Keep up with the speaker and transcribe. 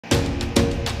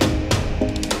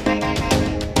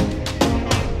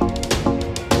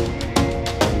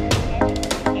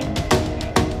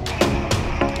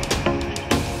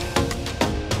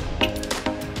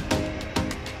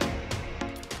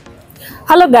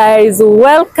Hello guys,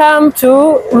 welcome to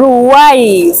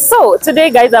Ruai. So today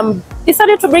guys, I'm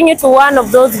decided to bring you to one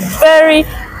of those very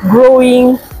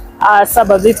growing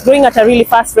suburbs. It's growing at a really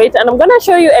fast rate, and I'm gonna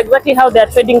show you exactly how their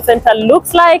trading center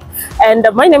looks like. And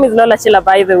my name is Lola Chila,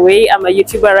 by the way. I'm a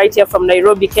YouTuber right here from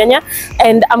Nairobi, Kenya,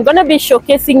 and I'm gonna be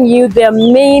showcasing you their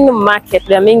main market,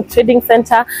 their main trading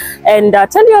center, and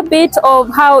tell you a bit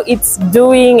of how it's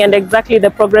doing and exactly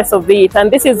the progress of it. And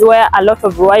this is where a lot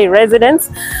of Ruai residents,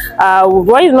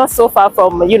 Ruai is not so far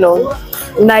from,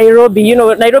 Nairobi,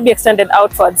 Nairobi extended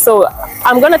outwards. So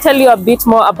I'm going to tell you a bit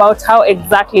more about how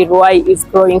exactly Ruai is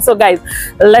growing. So guys,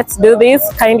 let's do this.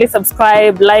 Kindly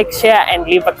subscribe, like, share, and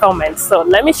leave a comment. So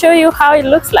let me show you how it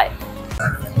looks like.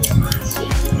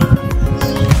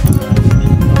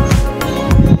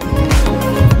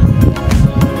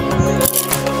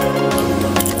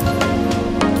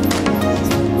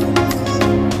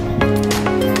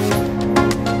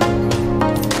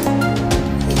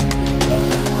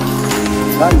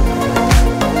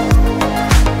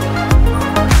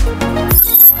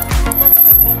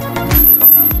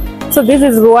 So this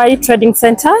is Ruai Trading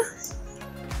Center.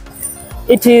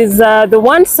 It is the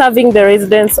one serving the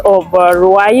residents of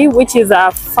Ruai, which is a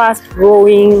fast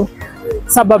growing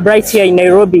suburb right here in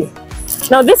Nairobi.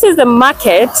 Now this is the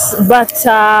market, but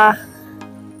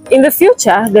in the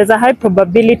future there's a high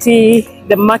probability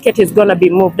the market is going to be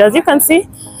moved. As you can see,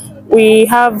 we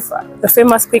have the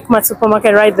famous Quickmart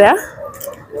supermarket right there,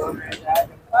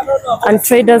 and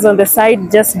traders on the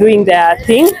side just doing their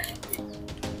thing.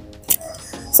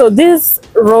 So this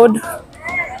road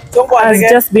has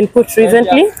just been put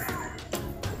recently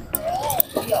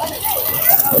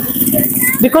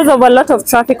because of a lot of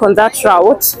traffic on that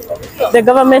route. The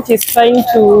government is trying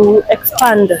to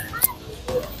expand.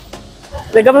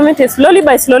 The government is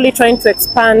slowly trying to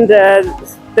expand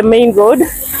the main road.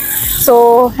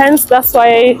 So hence that's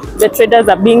why the traders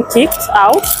are being kicked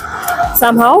out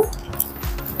somehow.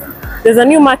 There's a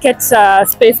new market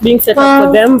space being set up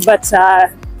for them, but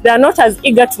they are not as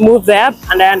eager to move there,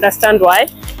 and I understand why.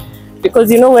 Because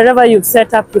wherever you've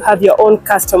set up, you have your own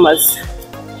customers.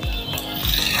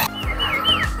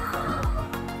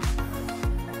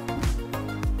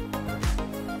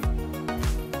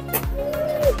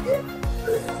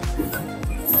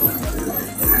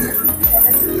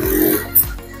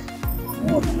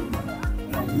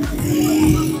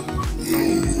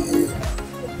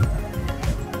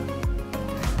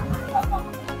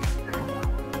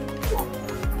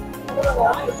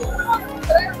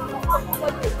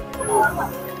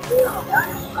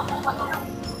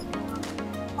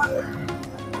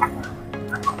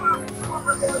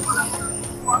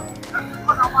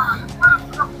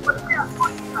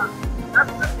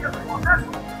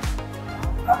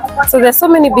 So there's so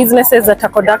many businesses that are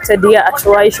conducted here at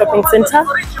Ruai Shopping Center.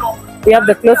 We have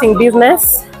the clothing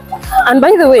business, and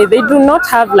by the way, they do not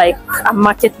have like a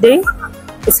market day.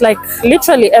 It's like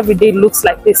literally every day looks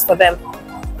like this for them.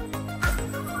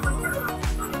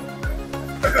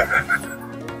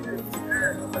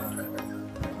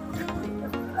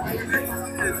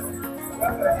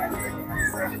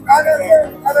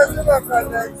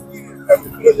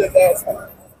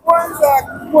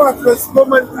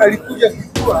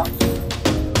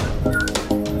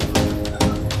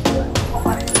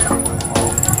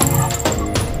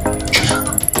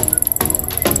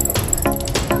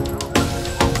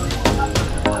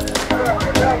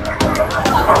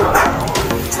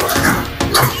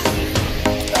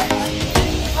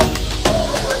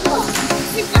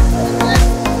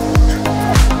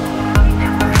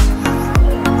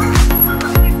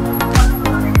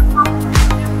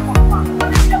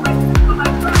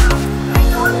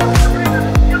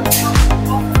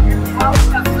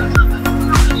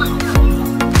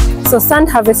 So sand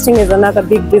harvesting is another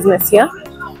big business here.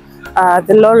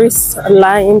 The lorries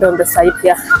lined on the side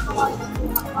here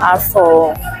are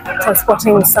for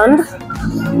transporting sand.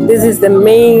 This is the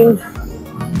main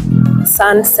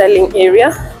sand selling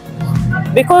area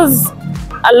because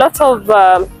a lot of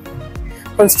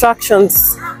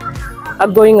constructions are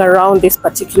going around this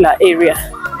particular area.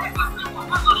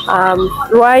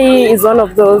 Ruai is one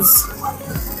of those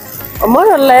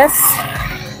more or less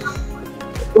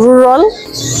rural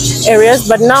areas,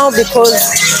 but now because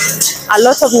a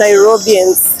lot of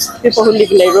Nairobians, people who live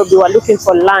in Nairobi, were looking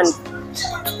for land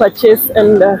to purchase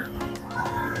and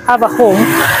have a home,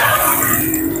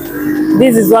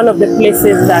 this is one of the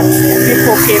places that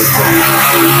people came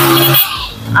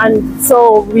to. And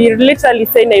so we literally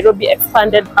say Nairobi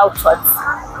expanded outwards.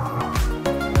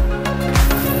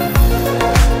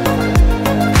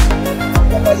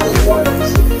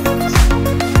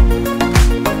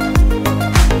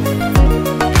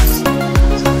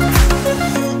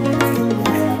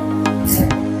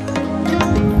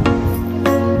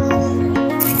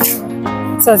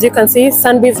 So as you can see,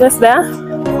 sun business there.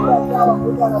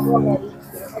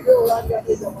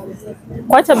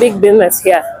 Quite a big business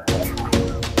here.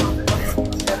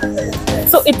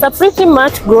 So it's a pretty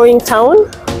much growing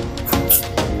town.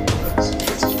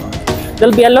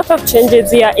 There'll be a lot of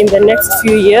changes here in the next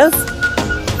few years.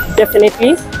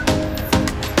 Definitely.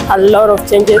 A lot of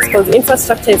changes because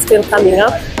infrastructure is still coming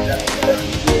up.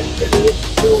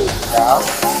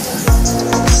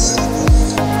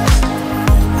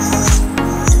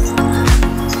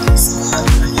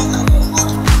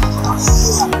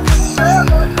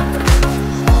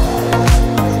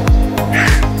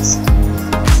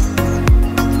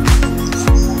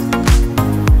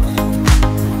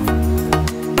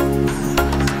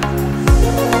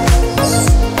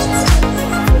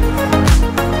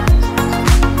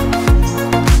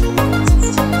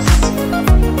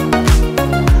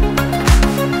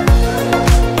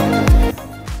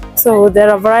 So there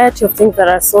are a variety of things that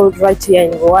are sold right here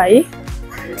in Ruai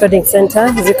Shopping Center.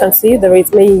 As you can see, there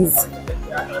is maize,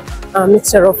 a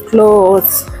mixture of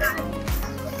clothes.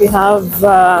 We have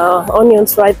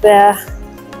onions right there,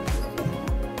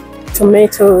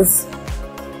 tomatoes.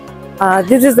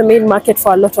 This is the main market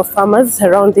for a lot of farmers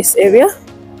around this area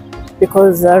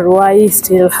because Ruai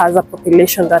still has a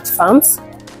population that farms.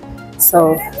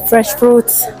 So fresh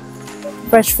fruits,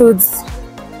 fresh foods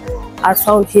are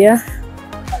found here.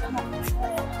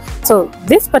 So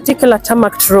this particular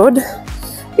tarmac road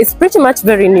is pretty much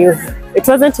very new. It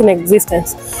wasn't in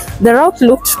existence. The route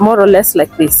looked more or less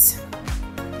like this.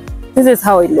 This is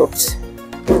how it looked.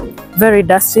 Very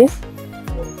dusty,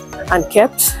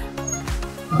 unkept,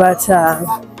 but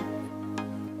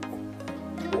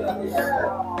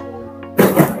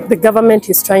the government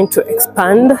is trying to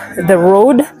expand the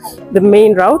road, the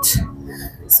main route.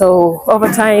 So over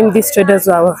time, these traders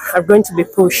are going to be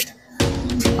pushed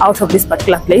out of this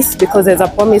particular place because there's a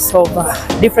promise of a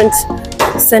different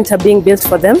center being built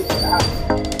for them,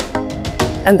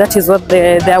 and that is what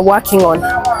they're working on.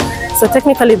 So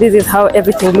technically this is how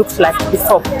everything looked like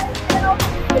before.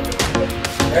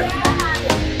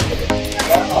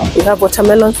 We have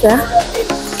watermelons there.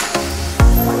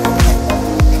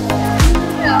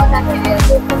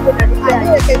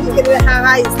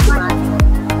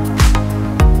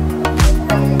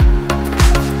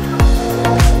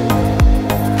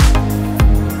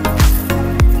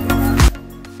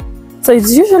 So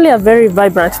it's usually a very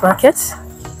vibrant market,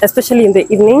 especially in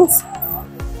the evenings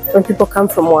when people come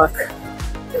from work.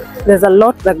 There's a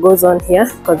lot that goes on here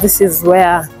because this is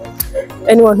where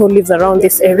anyone who lives around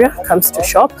this area comes to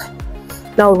shop.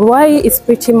 Now Ruai is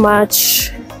pretty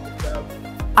much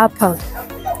upper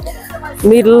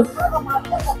middle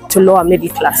to lower middle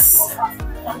class.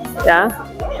 Yeah,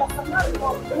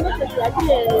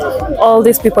 all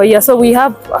these people here. So we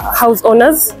have house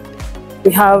owners,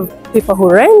 we have people who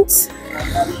rent,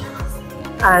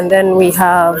 and then we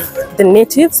have the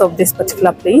natives of this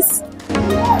particular place.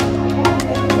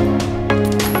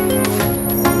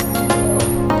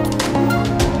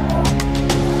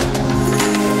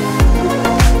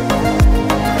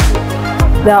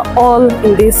 They are all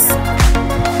in this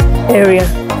area.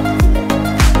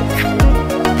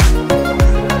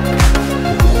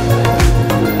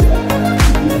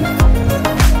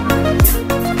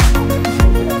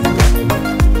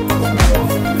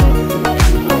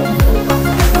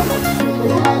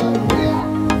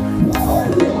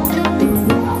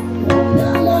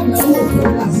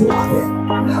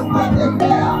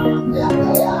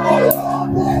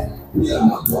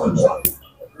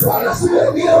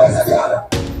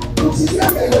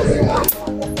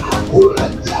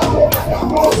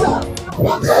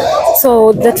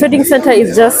 So the trading center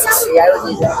is just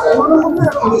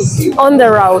on the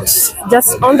route,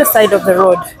 just on the side of the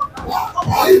road.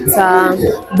 It's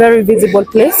a very visible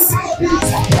place.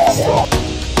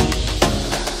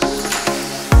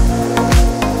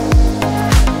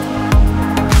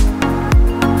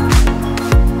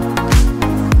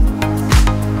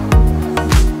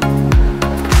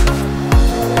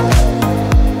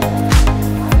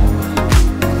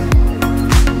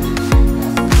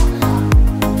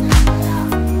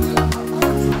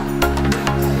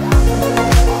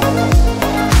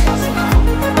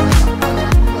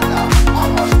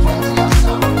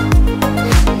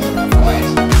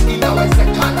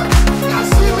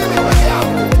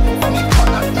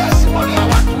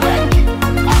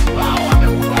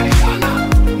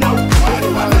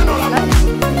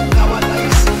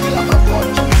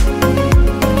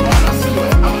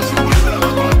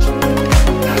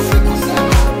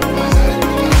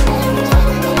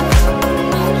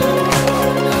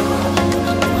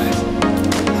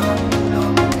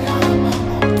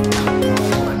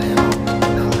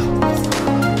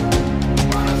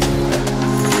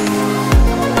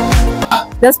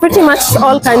 There's pretty much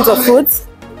all kinds of foods,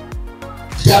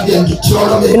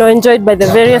 you know, enjoyed by the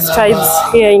various tribes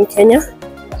here in Kenya.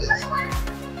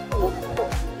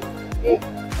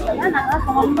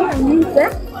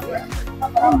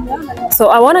 So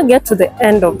I want to get to the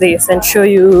end of this and show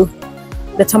you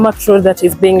the tarmac road that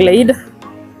is being laid.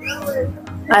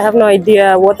 I have no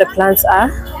idea what the plans are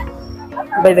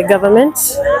by the government,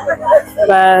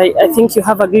 but I think you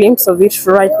have a glimpse of it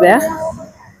right there.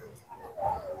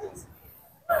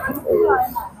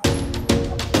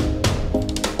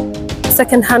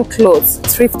 Second-hand clothes,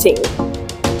 thrifting.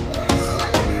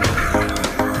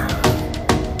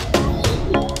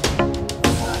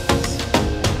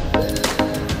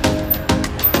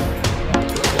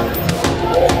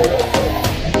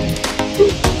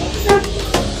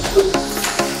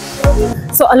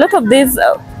 So a lot of these,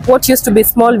 what used to be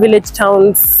small village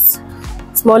towns,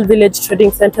 small village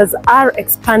trading centers are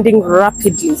expanding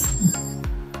rapidly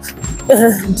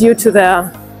due to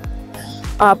the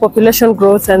population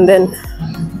growth and then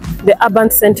the urban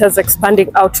centers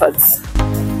expanding outwards.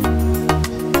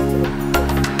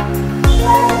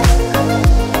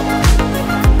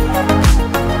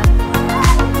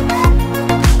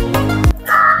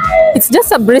 It's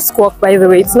just a brisk walk, by the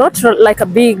way. It's not like a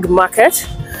big market.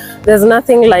 There's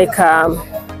nothing like,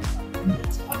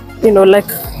 you know,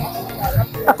 like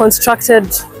a constructed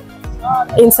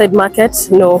inside market.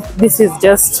 No, this is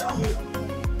just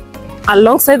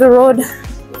alongside the road.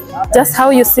 Just how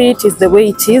you see it is the way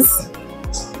it is.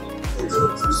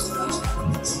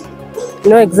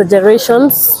 No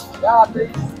exaggerations.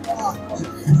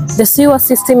 The sewer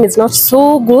system is not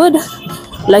so good.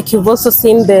 Like you've also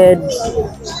seen the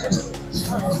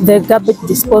garbage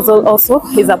disposal also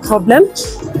is a problem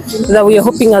that we are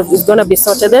hoping is going to be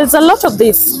sorted. There's a lot of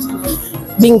this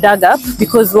being dug up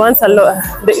because once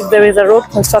there is a road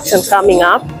construction coming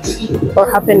up or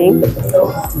happening,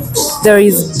 there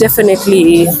is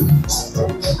definitely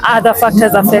other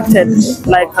factors affected,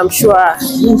 like I'm sure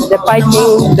the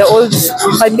piping, the old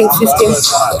piping system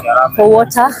for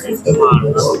water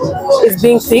is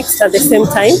being fixed at the same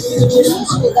time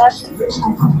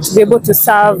to be able to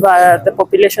serve the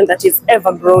population that is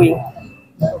ever growing.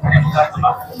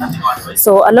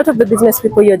 So a lot of the business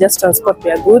people here just transport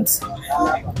their goods,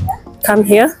 come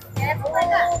here,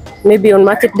 maybe on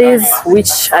market days,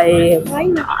 which I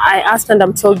asked and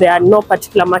I'm told there are no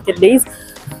particular market days,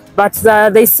 but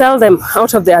they sell them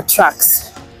out of their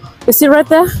trucks. You see right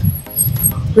there?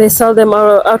 They sell them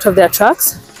out of their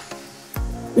trucks.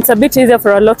 It's a bit easier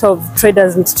for a lot of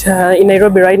traders in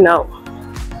Nairobi right now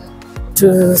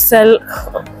to sell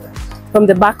from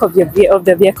the back of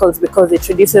the vehicles because it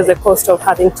reduces the cost of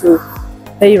having to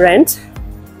pay rent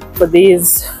for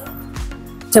these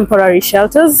temporary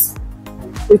shelters,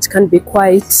 which can be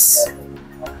quite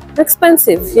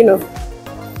expensive, you know.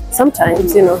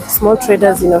 Sometimes, you know, small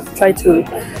traders, you know, try to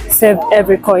save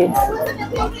every coin.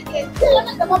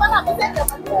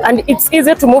 And it's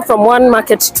easier to move from one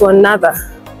market to another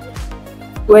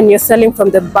when you're selling from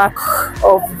the back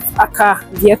of a car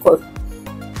vehicle.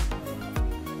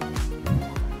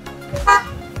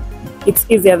 It's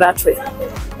easier that way.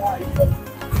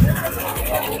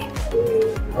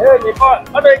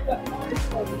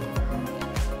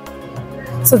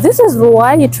 So this is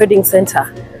Ruai Trading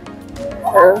Center.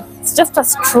 It's just a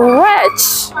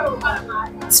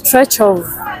stretch of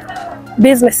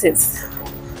businesses,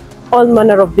 all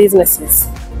manner of businesses.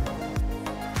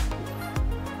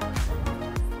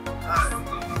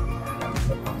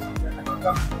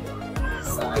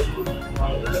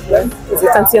 As you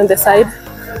can see on the side,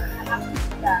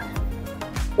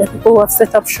 there are people who have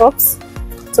set up shops.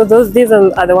 So these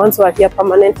are the ones who are here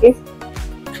permanently.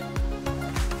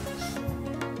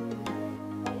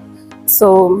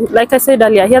 So, like I said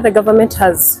earlier, here the government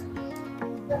has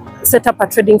set up a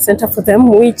trading center for them,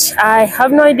 which I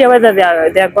have no idea whether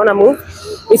they are gonna move.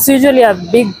 It's usually a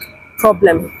big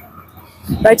problem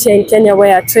right here in Kenya,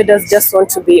 where traders just want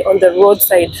to be on the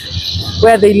roadside,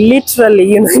 where they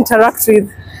literally, you know, interact with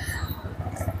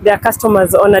their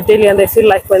customers on a daily, and they feel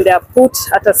like when they are put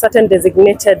at a certain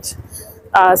designated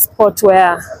spot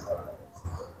where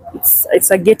it's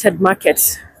a gated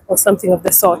market or something of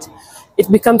the sort, it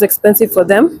becomes expensive for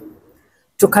them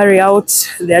to carry out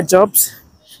their jobs.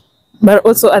 But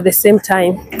also at the same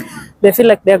time, they feel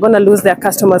like they're going to lose their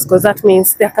customers, because that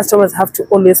means their customers have to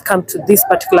always come to this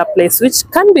particular place, which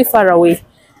can be far away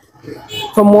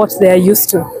from what they are used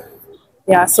to.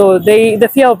 Yeah, so the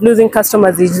fear of losing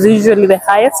customers is usually the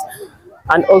highest,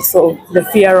 and also the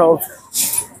fear of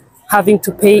having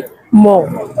to pay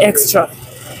more extra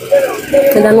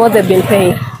than what they've been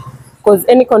paying, because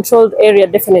any controlled area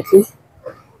definitely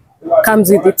comes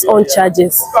with its own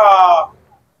charges.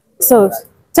 So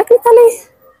technically,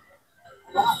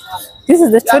 this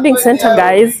is the trading center,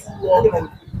 guys.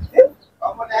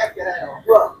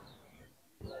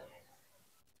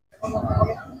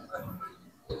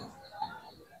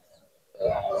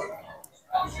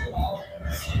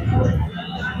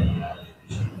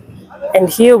 And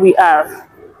here we are.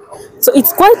 So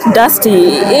it's quite dusty.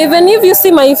 Even if you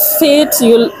see my feet,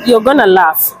 you're gonna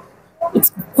laugh.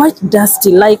 It's quite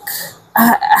dusty, like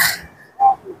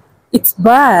it's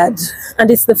bad, and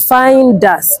it's the fine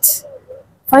dust,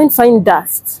 fine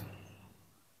dust.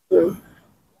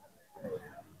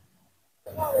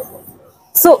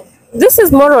 So this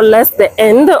is more or less the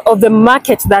end of the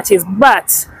market, that is,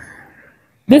 but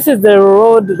this is the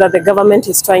road that the government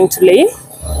is trying to lay.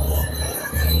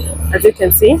 As you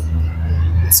can see,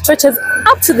 it stretches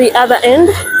up to the other end,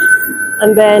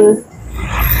 and then,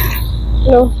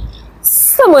 you know,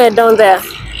 somewhere down there,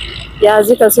 yeah, as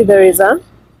you can see, there's a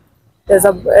they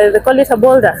call it a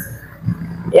boulder.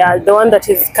 Yeah, the one that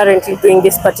is currently doing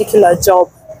this particular job.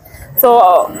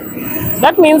 So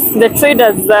that means the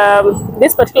traders,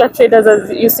 these particular traders, as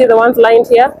you see, the ones lined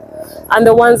here, and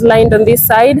the ones lined on this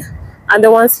side, and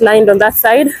the ones lined on that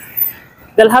side,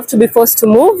 they'll have to be forced to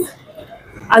move.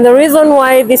 And the reason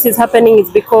why this is happening is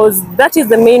because that is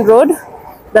the main road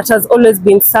that has always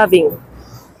been serving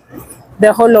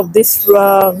the whole of this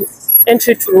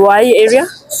entry to Ruai area.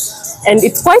 And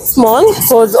it's quite small,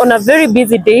 because on a very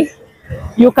busy day,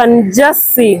 you can just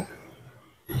see,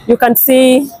 you can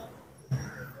see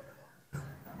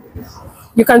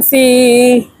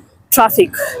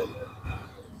traffic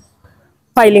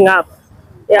piling up.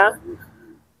 Yeah.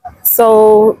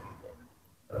 So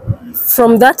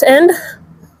from that end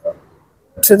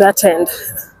to that end,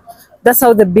 that's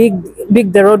how the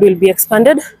the road will be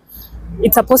expanded.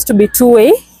 It's supposed to be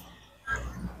two-way.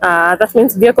 That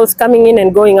means vehicles coming in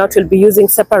and going out will be using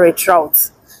separate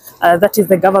routes. That is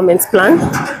the government's plan,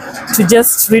 to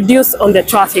just reduce on the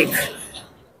traffic.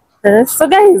 So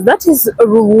guys, that is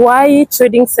Ruai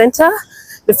Trading Center,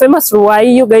 the famous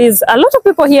Ruai. You guys, a lot of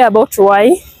people hear about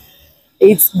Ruai.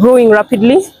 It's growing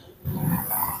rapidly.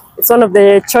 It's one of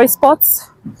the choice spots,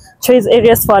 choice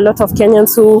areas for a lot of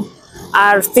Kenyans who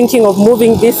are thinking of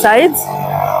moving these sides,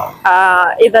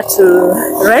 either to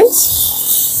rent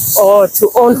or to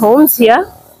own homes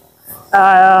here.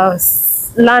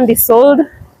 Land is sold.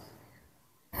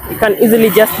 You can easily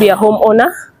just be a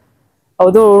homeowner.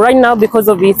 Although right now, because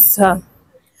of its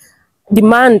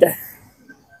demand,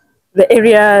 the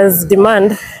area's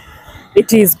demand,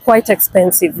 it is quite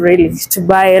expensive really to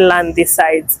buy land this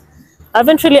sides. I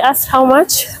haven't really asked how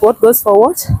much, what goes for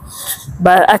what,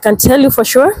 but I can tell you for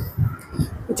sure,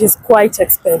 it is quite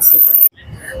expensive.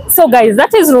 So guys,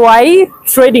 that is Ruai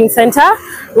Trading Center.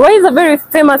 Ruai is a very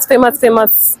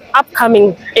famous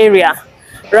upcoming area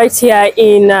right here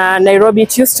in Nairobi.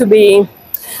 It used to be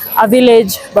a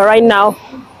village, but right now,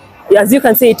 as you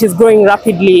can see, it is growing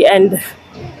rapidly. And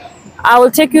I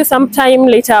will take you sometime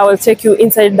later, I will take you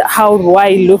inside how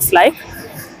Ruai looks like,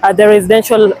 the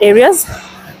residential areas.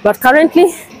 But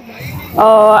currently,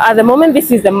 at the moment,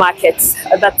 this is the market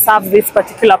that serves this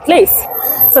particular place.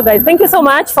 So guys, thank you so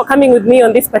much for coming with me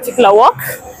on this particular walk.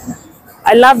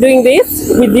 I love doing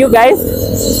this with you guys.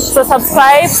 So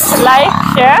subscribe, like,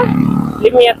 share,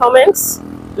 leave me a comment.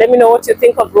 Let me know what you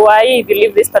think of Ruai. If you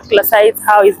live this particular site,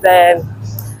 how is the,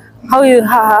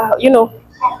 you know,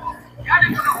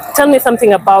 tell me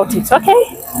something about it.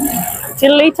 Okay,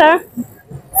 till later,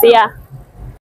 see ya.